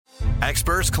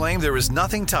Experts claim there is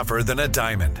nothing tougher than a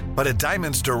diamond. But at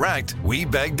Diamonds Direct, we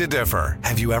beg to differ.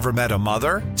 Have you ever met a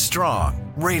mother?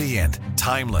 Strong, radiant,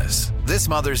 timeless. This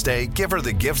Mother's Day, give her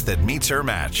the gift that meets her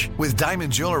match. With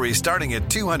diamond jewelry starting at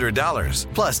 $200.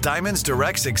 Plus Diamonds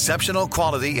Direct's exceptional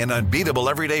quality and unbeatable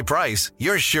everyday price,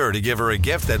 you're sure to give her a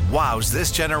gift that wows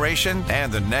this generation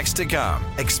and the next to come.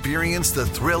 Experience the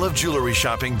thrill of jewelry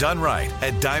shopping done right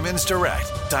at Diamonds Direct.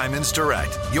 Diamonds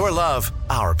Direct. Your love,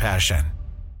 our passion.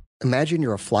 Imagine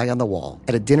you're a fly on the wall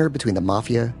at a dinner between the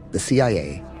Mafia, the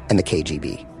CIA, and the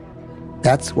KGB.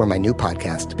 That's where my new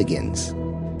podcast begins.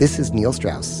 This is Neil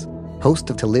Strauss,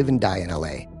 host of To Live and Die in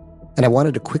LA, and I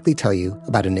wanted to quickly tell you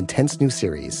about an intense new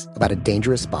series about a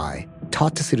dangerous spy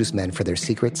taught to seduce men for their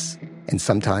secrets and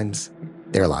sometimes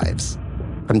their lives.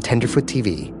 From Tenderfoot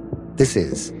TV, this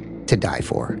is To Die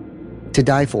For. To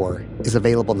Die For is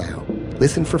available now.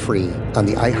 Listen for free on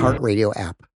the iHeartRadio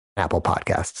app, Apple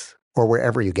Podcasts, or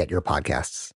wherever you get your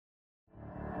podcasts.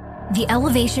 The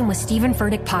Elevation with Stephen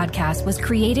Furtick podcast was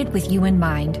created with you in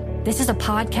mind. This is a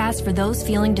podcast for those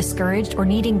feeling discouraged or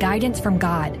needing guidance from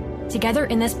God. Together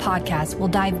in this podcast, we'll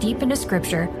dive deep into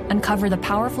Scripture, uncover the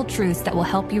powerful truths that will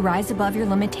help you rise above your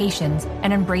limitations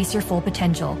and embrace your full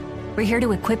potential. We're here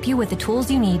to equip you with the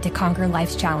tools you need to conquer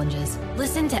life's challenges.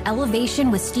 Listen to Elevation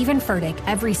with Stephen Furtick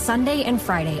every Sunday and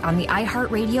Friday on the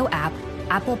iHeartRadio app,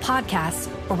 Apple Podcasts,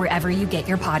 or wherever you get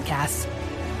your podcasts.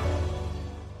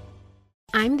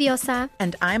 I'm Diosa.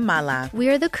 And I'm Mala. We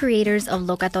are the creators of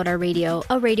Locatora Radio,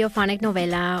 a radiophonic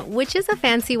novela, which is a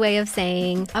fancy way of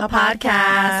saying a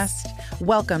podcast.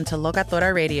 Welcome to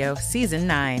Locatora Radio, Season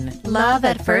 9. Love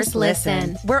at first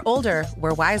listen. We're older,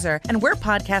 we're wiser, and we're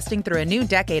podcasting through a new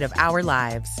decade of our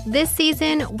lives. This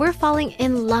season, we're falling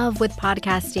in love with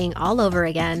podcasting all over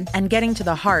again. And getting to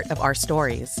the heart of our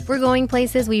stories. We're going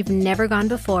places we've never gone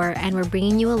before, and we're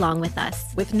bringing you along with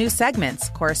us. With new segments,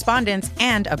 correspondence,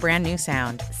 and a brand new sound.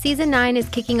 Season 9 is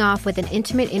kicking off with an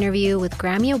intimate interview with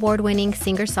Grammy Award-winning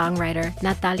singer-songwriter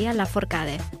Natalia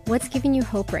Lafourcade. What's giving you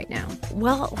hope right now?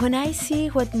 Well, when I see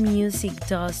what music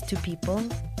does to people,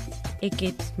 it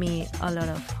gives me a lot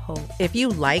of hope. If you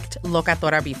liked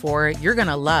Locatora before, you're going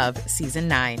to love Season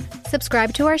 9.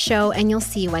 Subscribe to our show and you'll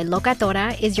see why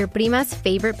Locatora is your prima's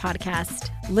favorite podcast.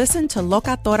 Listen to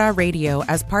Locatora Radio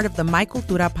as part of the My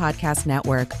Cultura Podcast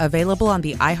Network, available on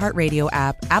the iHeartRadio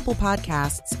app, Apple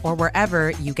Podcasts, or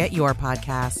wherever you get your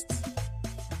podcasts.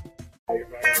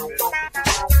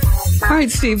 All right,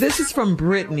 Steve, this is from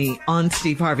Brittany on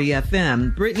Steve Harvey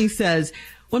FM. Brittany says,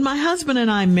 when my husband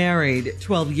and I married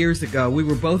 12 years ago, we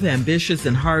were both ambitious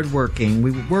and hardworking.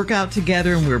 We would work out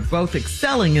together and we were both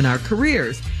excelling in our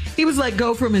careers. He was let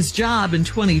go from his job in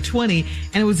 2020,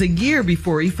 and it was a year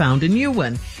before he found a new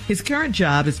one. His current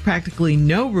job has practically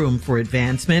no room for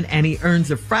advancement, and he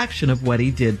earns a fraction of what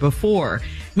he did before.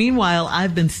 Meanwhile,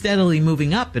 I've been steadily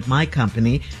moving up at my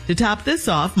company. To top this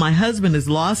off, my husband has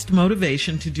lost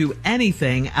motivation to do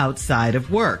anything outside of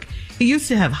work. He used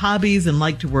to have hobbies and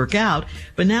like to work out,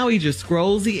 but now he just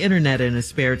scrolls the internet in his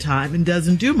spare time and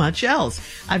doesn't do much else.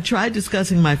 I've tried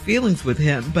discussing my feelings with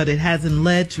him, but it hasn't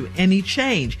led to any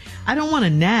change. I don't want to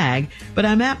nag, but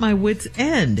I'm at my wit's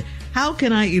end. How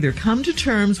can I either come to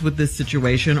terms with this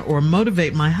situation or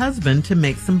motivate my husband to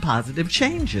make some positive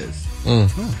changes?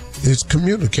 It's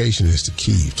communication is the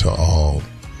key to all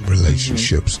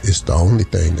relationships. It's the only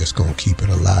thing that's going to keep it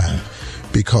alive.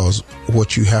 Because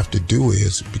what you have to do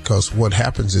is, because what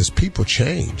happens is people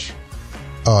change.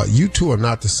 You two are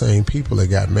not the same people that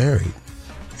got married.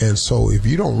 And so if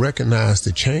you don't recognize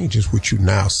the changes, which you're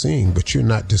now seeing, but you're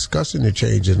not discussing the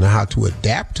changes and how to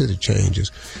adapt to the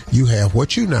changes, you have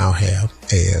what you now have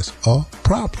as a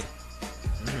problem.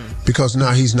 Because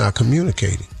now he's not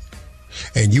communicating.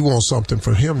 And you want something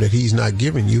from him that he's not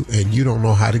giving you, and you don't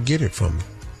know how to get it from him.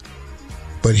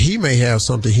 But he may have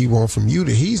something he wants from you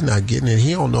that he's not getting, and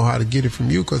he don't know how to get it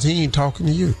from you because he ain't talking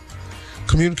to you.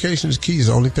 Communication is key.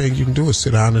 The only thing you can do is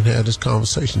sit down and have this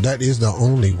conversation. That is the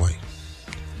only way.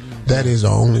 That is the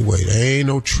only way. There ain't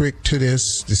no trick to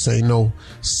this. This ain't no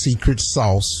secret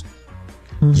sauce.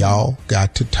 Y'all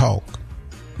got to talk.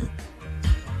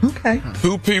 Okay.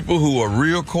 Two people who are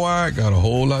real quiet got a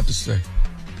whole lot to say.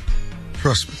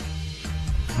 Trust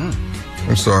me.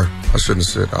 I'm sorry. I shouldn't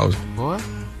have said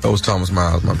that was Thomas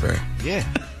Miles, my bad. Yeah.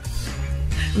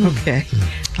 Okay.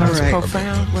 All right.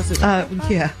 Profound, was it?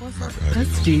 Yeah.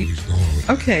 That's deep.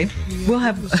 Okay. We'll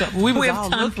have we have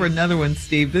time for another one,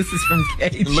 Steve. This is from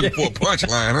KJ. Looking for a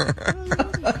punchline,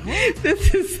 huh?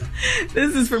 This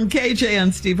is from KJ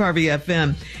on Steve Harvey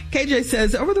FM. KJ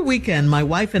says, over the weekend, my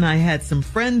wife and I had some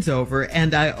friends over,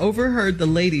 and I overheard the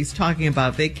ladies talking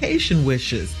about vacation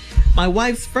wishes. My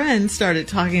wife's friend started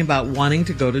talking about wanting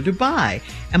to go to Dubai,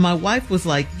 and my wife was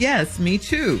like, yes, me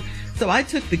too. So I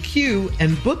took the cue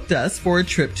and booked us for a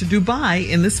trip to Dubai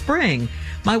in the spring.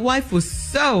 My wife was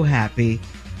so happy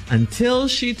until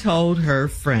she told her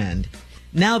friend.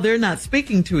 Now they're not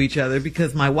speaking to each other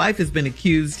because my wife has been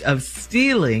accused of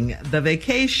stealing the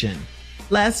vacation.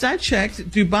 Last I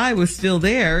checked, Dubai was still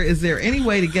there. Is there any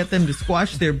way to get them to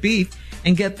squash their beef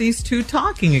and get these two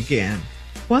talking again?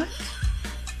 What?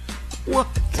 You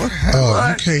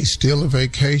can't steal a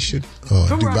vacation.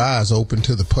 Dubai is open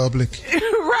to the public.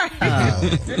 Right.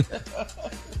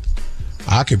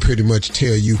 I can pretty much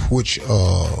tell you which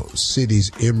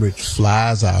cities Emirates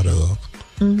flies out of.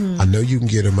 I know you can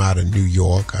get them out of New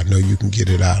York. I know you can get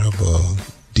it out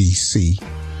of D.C.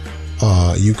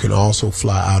 You can also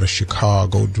fly out of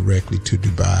Chicago directly to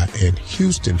Dubai, and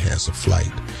Houston has a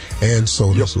flight, and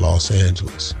so does Los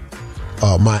Angeles.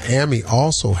 Miami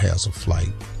also has a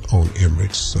flight on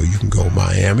Emirates, so you can go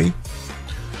Miami.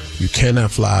 You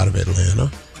cannot fly out of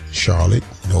Atlanta. Charlotte,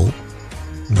 no.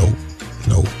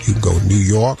 You can go New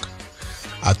York.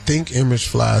 I think Emirates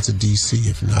flies to D.C.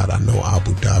 If not, I know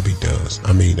Abu Dhabi does.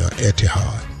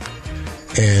 Etihad.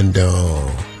 And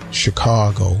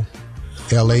Chicago,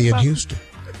 L.A. and Houston.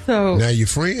 So now your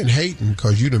friend hating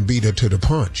because you done beat her to the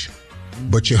punch.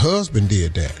 But your husband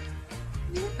did that.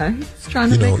 Yeah, he's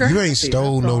trying to make her you happy, ain't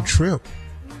stole no trip.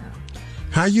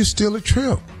 How you steal a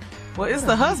trip? Well, it's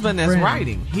the husband that's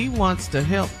writing. He wants to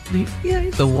help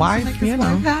the wife,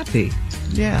 happy.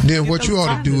 Yeah. Then what you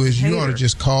ought to do is you ought to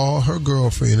just call her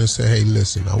girlfriend and say, hey,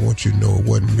 listen, I want you to know it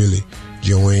wasn't really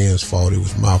Joanne's fault. It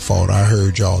was my fault. I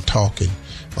heard y'all talking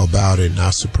about it and I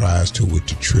surprised her with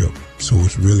the trip. So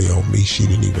it's really on me. She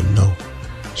didn't even know.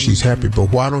 She's happy,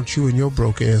 but why don't you and your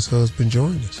broke ass husband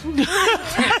join us?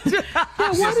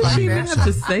 Why did she even have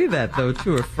to say that though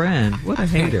to her friend? What a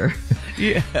hater.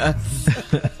 Yes.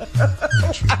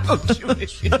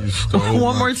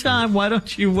 One more time. Why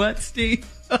don't you what, Steve?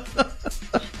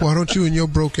 Why don't you and your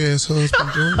broke ass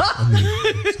husband join us?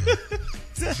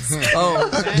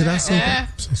 Did I say that?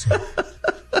 I'm so sorry.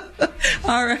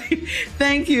 All right.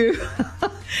 Thank you.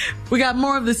 We got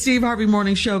more of the Steve Harvey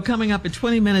Morning Show coming up at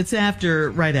 20 minutes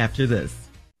right after this.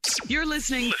 You're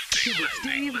listening to the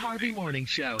Steve Harvey Morning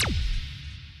Show.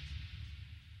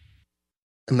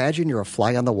 Imagine you're a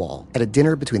fly on the wall at a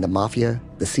dinner between the mafia,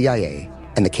 the CIA,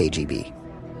 and the KGB.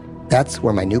 That's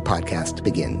where my new podcast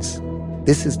begins.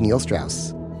 This is Neil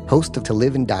Strauss, host of To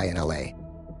Live and Die in LA,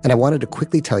 and I wanted to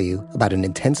quickly tell you about an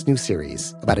intense new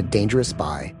series about a dangerous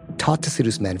spy taught to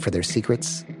seduce men for their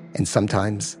secrets and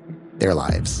sometimes their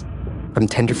lives. From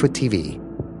Tenderfoot TV,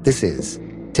 this is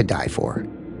To Die For.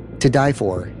 To Die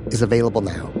For is available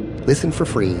now. Listen for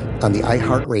free on the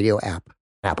iHeartRadio app,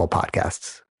 Apple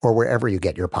Podcasts, or wherever you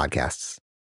get your podcasts.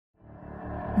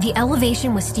 The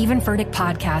Elevation with Stephen Furtick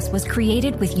podcast was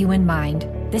created with you in mind.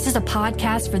 This is a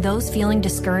podcast for those feeling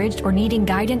discouraged or needing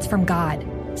guidance from God.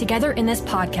 Together in this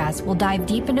podcast, we'll dive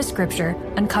deep into Scripture,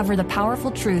 uncover the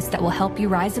powerful truths that will help you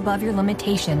rise above your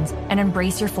limitations and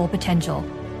embrace your full potential.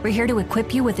 We're here to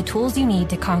equip you with the tools you need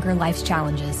to conquer life's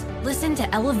challenges. Listen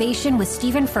to Elevation with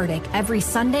Stephen Furtick every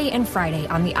Sunday and Friday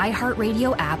on the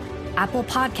iHeartRadio app, Apple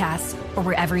Podcasts, or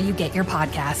wherever you get your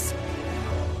podcasts.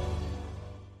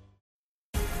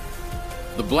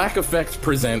 The Black Effect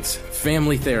presents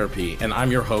Family Therapy, and I'm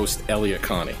your host, Elliot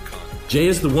Connie. Jay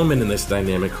is the woman in this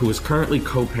dynamic who is currently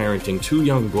co-parenting two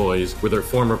young boys with her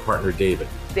former partner, David.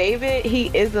 David, he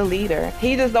is a leader.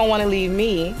 He just don't want to leave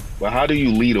me. But how do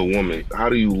you lead a woman? How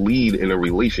do you lead in a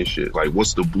relationship? Like,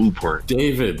 what's the blueprint?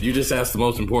 David, you just asked the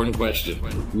most important question.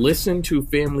 Listen to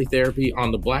Family Therapy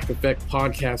on the Black Effect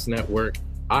Podcast Network,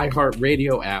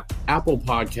 iHeartRadio app, Apple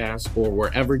Podcasts, or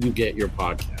wherever you get your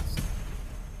podcasts.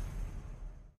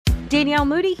 Danielle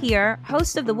Moody here,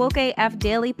 host of the Woke AF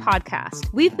Daily podcast.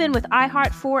 We've been with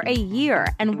iHeart for a year,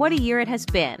 and what a year it has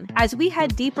been. As we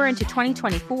head deeper into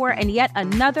 2024 and yet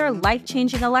another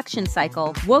life-changing election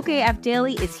cycle, Woke AF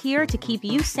Daily is here to keep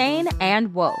you sane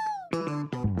and woke.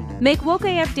 Make Woke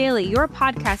AF Daily your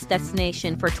podcast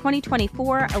destination for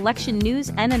 2024 election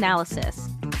news and analysis.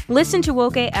 Listen to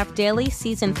Woke AF Daily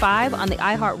Season 5 on the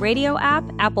iHeartRadio app,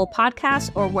 Apple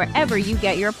Podcasts, or wherever you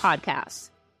get your podcasts.